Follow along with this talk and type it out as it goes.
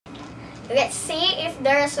Let's see if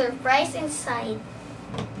there's a surprise inside.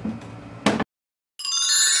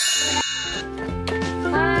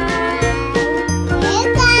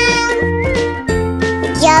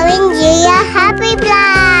 Jorhyn, Julia, happy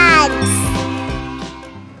vlogs!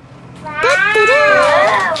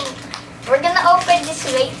 Wow! We're gonna open this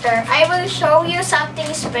later. I will show you something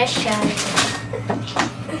special.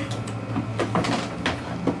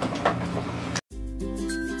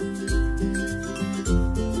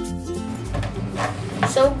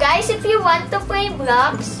 So guys, if you want to play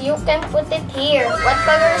blocks, you can put it here. What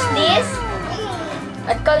color is this?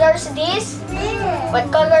 What color is this?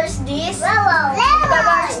 What color is this? What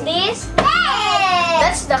color is this?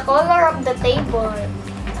 That's the color of the table.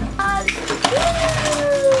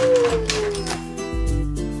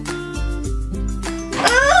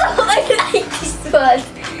 Oh, I like this one.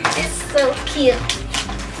 It's so cute.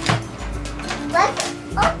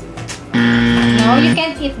 No, you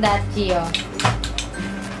can't eat that, Gio.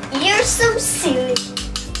 You're so silly.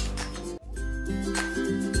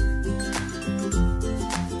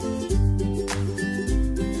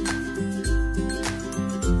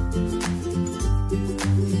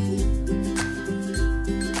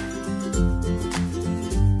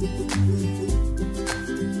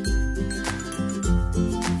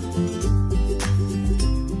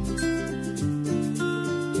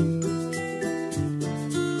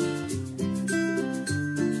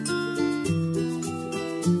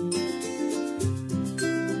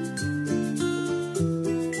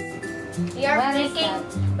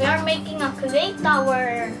 We are making a clay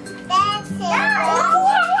tower. That's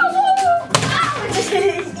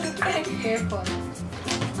it. Careful.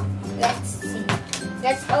 Let's see.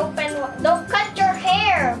 Let's open. Don't cut your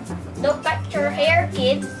hair. Don't cut your hair,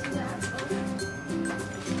 kids.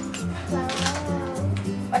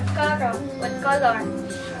 What color? What color?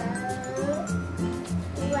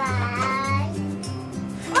 White.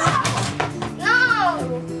 No.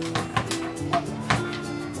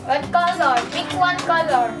 What color? Pick one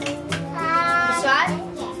color. This one?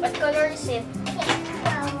 What color is it?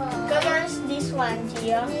 What color is this one,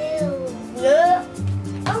 Gia? Blue.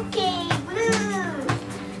 Okay, blue.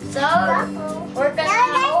 So, we're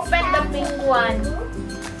gonna open the pink one.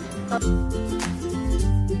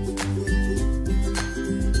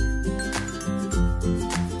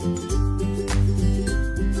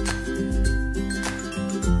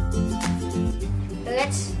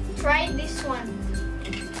 Let's try this one.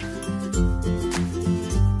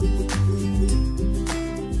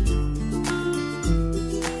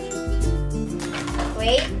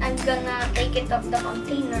 Wait, I'm gonna take it off the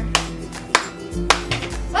container.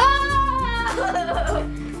 Oh!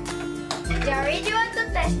 Jerry, do you want to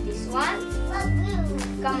test this one?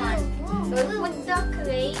 Come on. We'll put the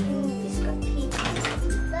clay in this container.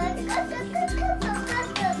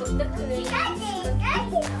 Put the clay in this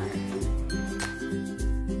container.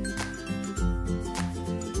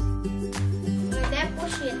 And then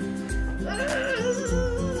push it.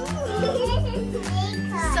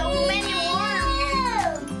 So many worms.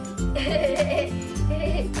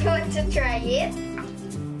 You want to try it?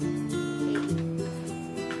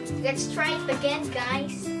 Let's try it again,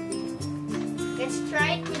 guys. Let's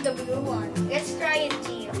try it with the blue one. Let's try it,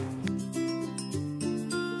 Gio.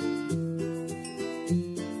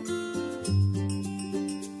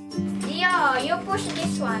 Gio, you push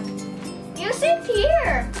this one. You sit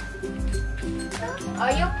here. Oh,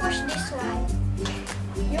 you push this one.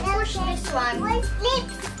 You push this one. Oh,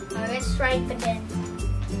 let's try it again.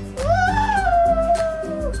 Woo!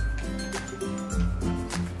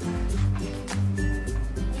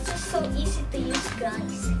 This is so easy to use,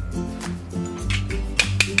 guys.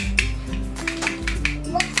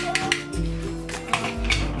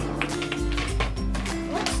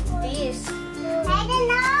 What's this? I don't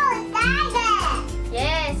know, tiger.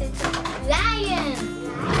 Yes, it's a lion.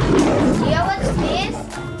 Yeah, what's this?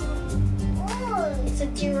 It's a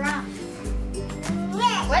giraffe.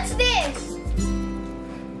 What's this?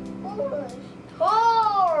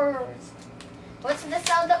 Horse. What's the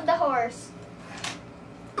sound of the horse?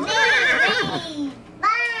 Neigh.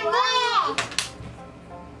 Wow.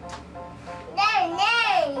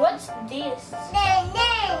 What's this?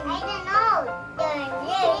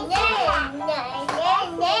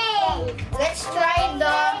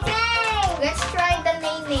 Let's try the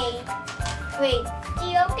neigh. Wait,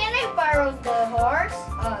 Gio, can I borrow the horse?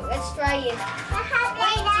 Oh, let's try it.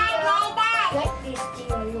 Wait, Gio. Like this,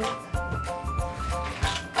 Gio, look.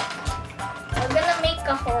 We're gonna make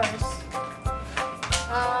a horse.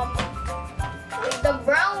 With the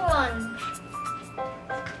brown one.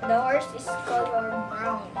 The horse is color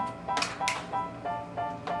brown.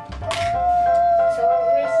 So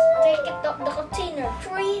let's take it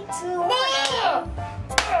 3, 2, 1.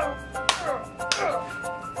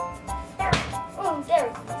 Oh, there.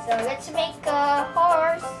 So let's make a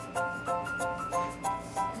horse.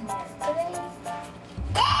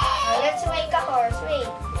 Let's make a horse. Wait.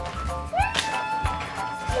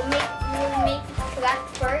 We'll make it flat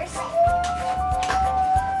first.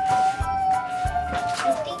 I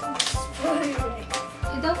think this is perfect.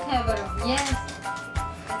 You don't have a room. Yes.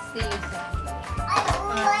 Let's stay inside.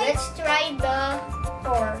 Let's try the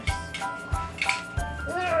horse.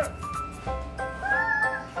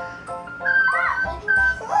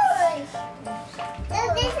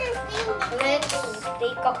 Let's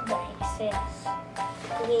take off the excess.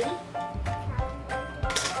 Okay.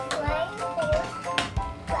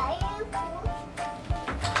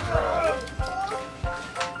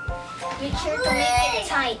 Make sure to make it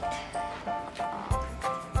tight.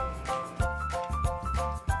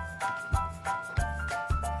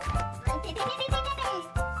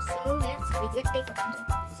 So let's take off.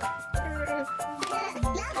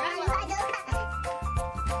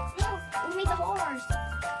 We made the horse.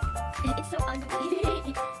 It's so ugly.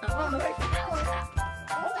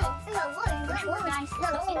 Guys,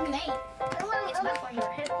 don't make. It's bad for your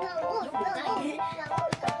head.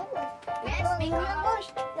 Let's make a horse.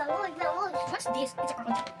 What's this? It's a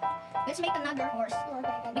crocodile. Let's make another horse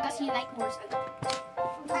because he likes horse.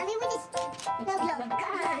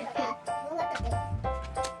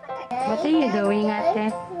 What are you doing,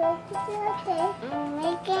 Ate?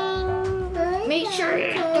 Make sure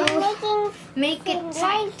to make it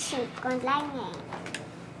tight.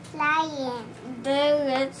 Then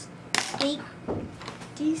let's take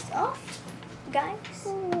this off, guys.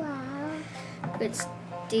 Let's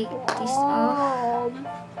take this off.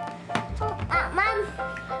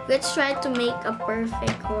 Let's try to make a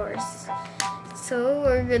perfect horse. So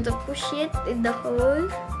we're gonna push it in the hole.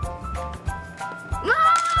 No!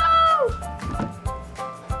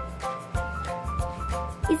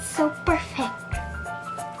 It's so perfect.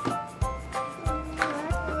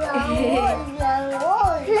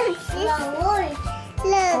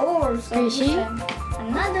 Horse. Fishy?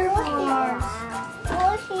 Another horse.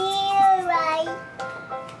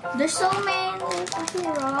 There's so many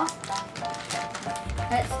here.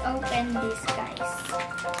 Let's open this, guys.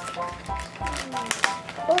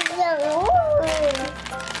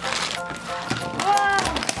 Wow,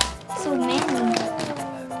 so many.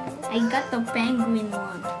 I got the penguin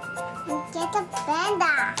one. Get a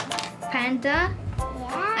panda. Panda?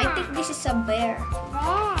 Yeah. I think this is a bear.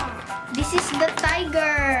 This is the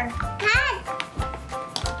tiger. Cat.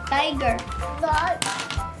 Tiger. Dog.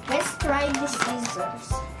 Let's try the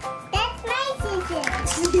scissors. That's my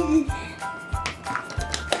scissors.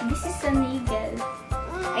 This is an eagle.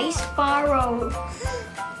 A sparrow.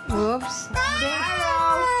 Oops.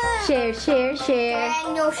 Sparrow. Share, share, share.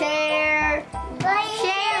 Can you share?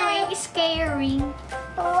 Sharing is caring.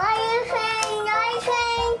 Why you saying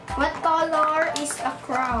nothing? What color is a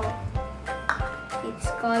crow?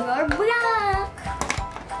 It's color black.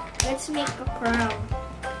 Let's make a crown.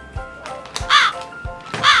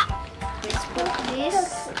 Let's put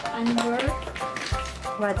this under.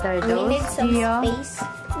 What are We need those, some Gio? space.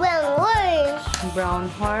 Well, worse. Brown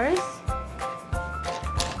horse.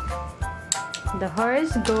 The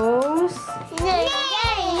horse goes. Nay.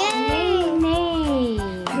 Nay, nay.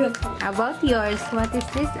 How about yours? What is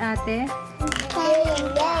this, Ate?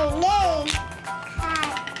 Nay.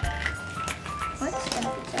 What's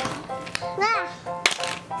that?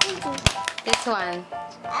 This one.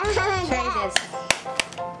 Try this.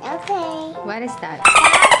 Okay. What is that?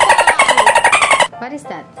 What is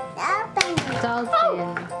that? Open.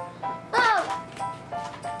 Dolphin. Oh.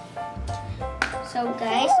 So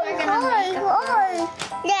guys, we're gonna make a crown.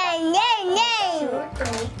 Nay. Sure to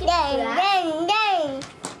make it flat.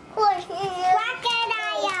 What?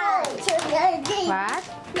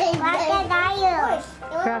 Crocodile.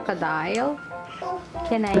 Crocodile?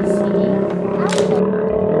 Can I see?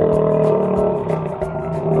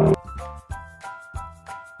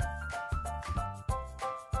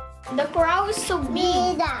 The crow is so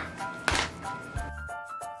big.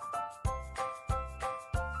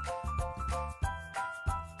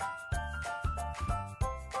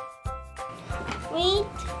 Wait.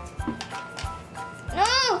 No!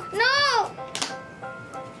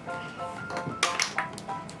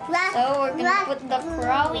 So we're gonna put the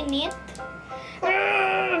crow in it.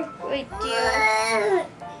 Wait, dear.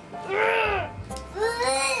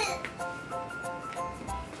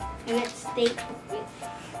 Let's take it.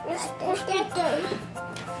 Let's push it.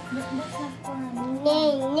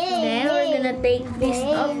 Then we're gonna take this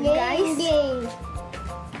up, guys.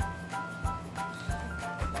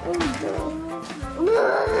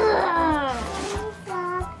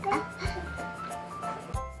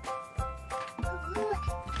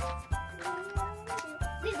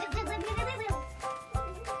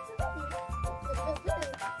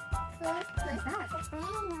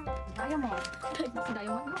 Diamond.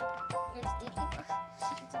 Diamond, no?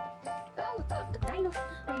 Dino.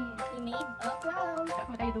 We made a crown.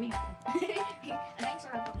 What are you doing?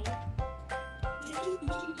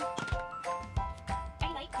 I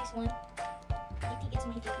like this one. I think it's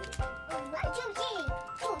my favorite.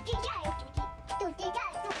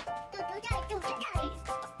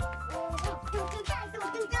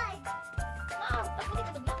 Wow, I put it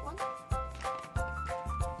to the black one.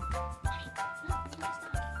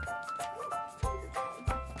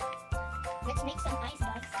 Let's make some ice,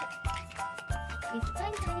 guys. With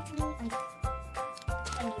tiny ice.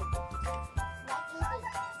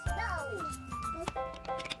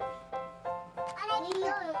 And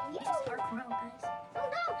here. This is our crown, guys. Oh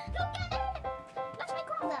no! Look at it! That's my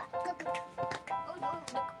crown! Oh no!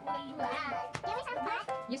 Look what are you doing?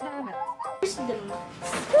 Use the hammer. Here's the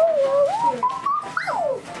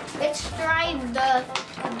Let's try the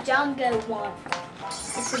jungle one.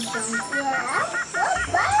 It's a jungle.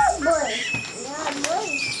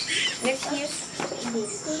 Let's use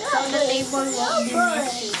this so the table won't be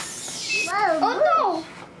messy. Oh no!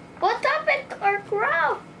 What happened to our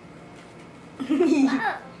crown?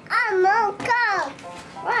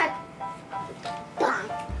 What?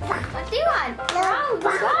 What do you want? Crown?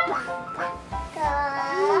 This one?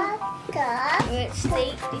 Let's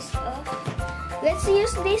take this off. Let's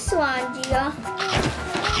use this one, Gia.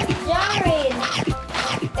 Jorhyn,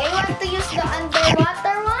 they want to use the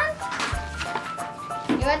underwater one?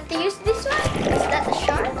 You want to use this one? Is that a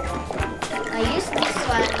shark? I use this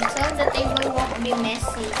one so the table won't be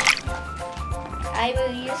messy. I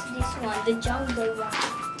will use this one, the jungle one.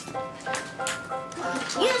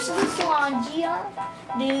 Use this one, Gia.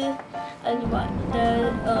 The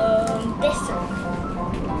desert.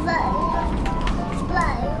 Use that one.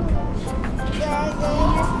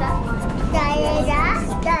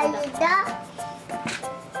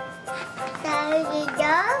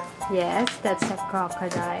 Yes, that's a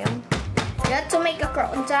crocodile. You have to make a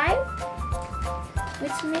crocodile?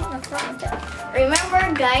 Let's make a crocodile.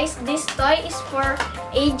 Remember guys, this toy is for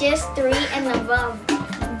ages 3 and above.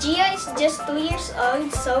 Gia is just 2 years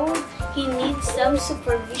old, so he needs some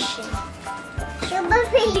supervision.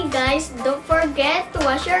 Hey guys, don't forget to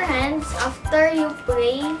wash your hands after you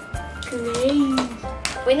play.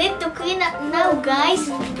 We need to clean up now, guys.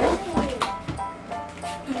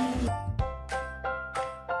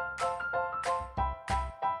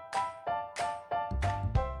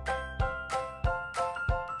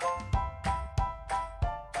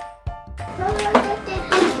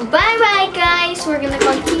 Bye-bye, guys. We're gonna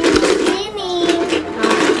continue cleaning.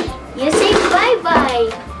 You say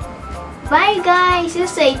bye-bye. Bye, guys. You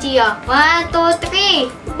say, Gia. 1, 2,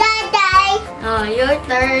 3. Bye-bye. Your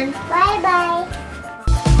turn. Bye-bye.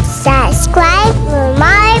 Subscribe for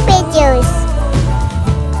more videos.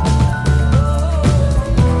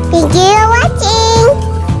 Thank you.